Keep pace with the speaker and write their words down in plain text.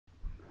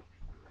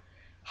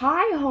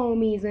Hi,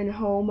 homies and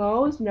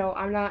homos. No,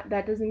 I'm not.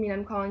 That doesn't mean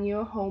I'm calling you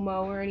a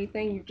homo or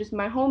anything. You're just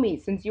my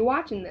homie since you're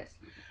watching this.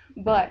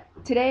 But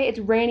today it's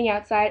raining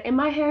outside and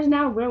my hair's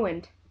now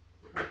ruined.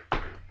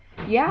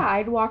 Yeah,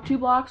 I'd walk 2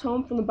 blocks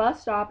home from the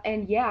bus stop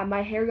and yeah,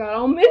 my hair got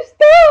all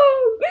messed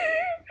up.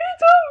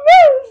 It's all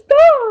messed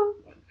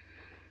up.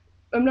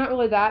 I'm not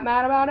really that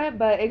mad about it,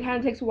 but it kind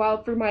of takes a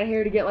while for my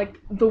hair to get like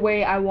the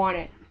way I want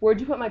it.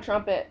 Where'd you put my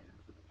trumpet?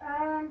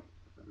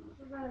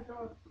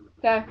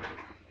 Okay.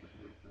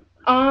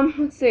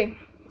 Let's see.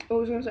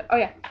 What was I gonna say? Oh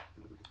yeah,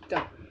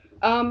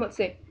 don't. Let's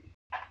see.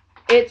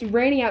 It's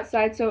raining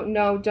outside, so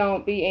no,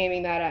 don't be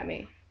aiming that at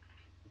me.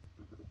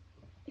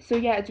 So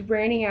yeah, it's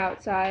raining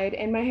outside,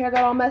 and my hair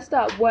got all messed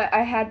up. What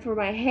I had for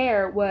my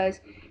hair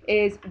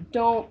is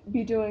don't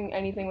be doing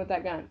anything with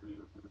that gun.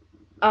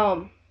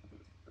 Um,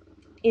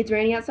 it's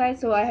raining outside,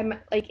 so I had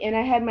and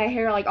I had my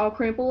hair like all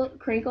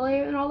crinkly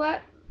and all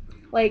that.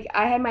 Like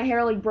I had my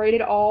hair like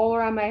braided all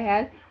around my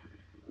head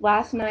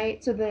last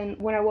night. So then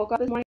when I woke up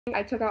this morning,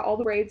 I took out all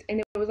the braids, and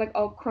it was like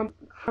all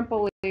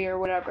crumply or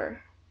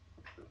whatever.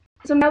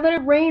 So now that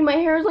it rained, my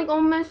hair is like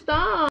all messed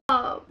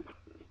up.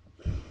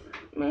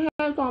 My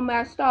hair's all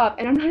messed up,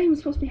 and I'm not even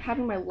supposed to be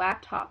having my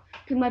laptop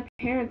because my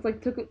parents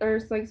like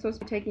like supposed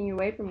to be taking it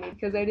away from me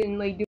because I didn't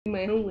like do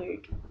my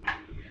homework.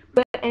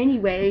 But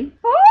anyway,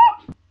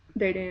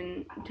 they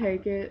didn't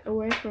take it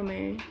away from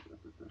me.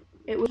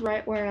 It was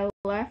right where I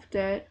left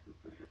it,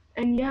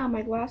 and yeah,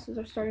 my glasses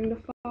are starting to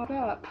fog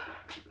up.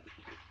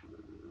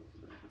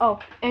 Oh,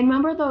 and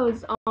remember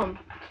those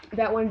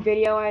that one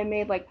video I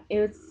made, like it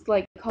was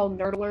like called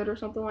Nerd Alert or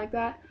something like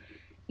that?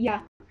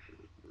 Yeah.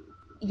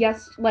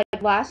 Yes, like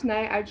last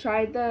night I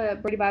tried the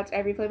Brady Bots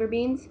every flavor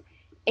beans,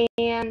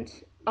 and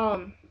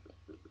um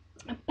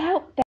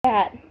about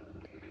that,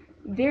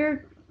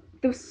 they're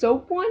the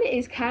soap one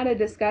is kind of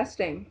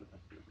disgusting.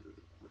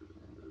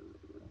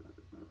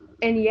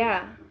 And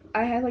yeah,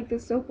 I had like the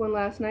soap one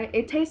last night.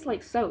 It tastes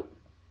like soap.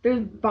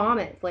 There's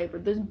vomit flavor,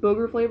 there's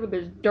booger flavor,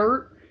 there's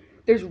dirt,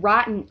 there's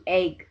rotten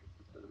egg.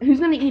 Who's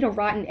gonna eat a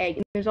rotten egg?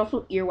 And there's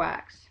also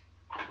earwax.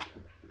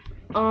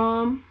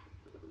 Um,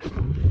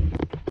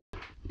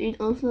 there's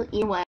also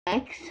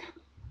earwax.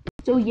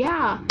 So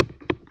yeah,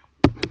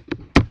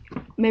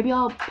 maybe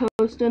I'll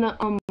post an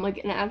like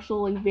an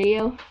actual like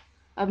video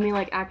of me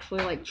like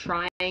actually like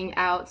trying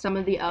out some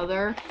of the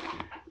other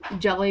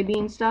jelly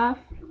bean stuff.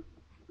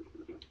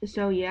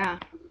 So yeah.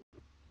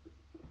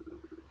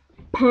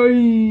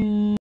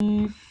 Peace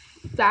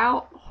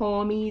out,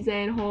 homies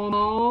and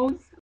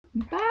homos.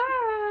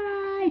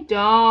 Bye.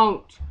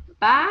 Don't.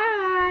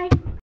 Bye.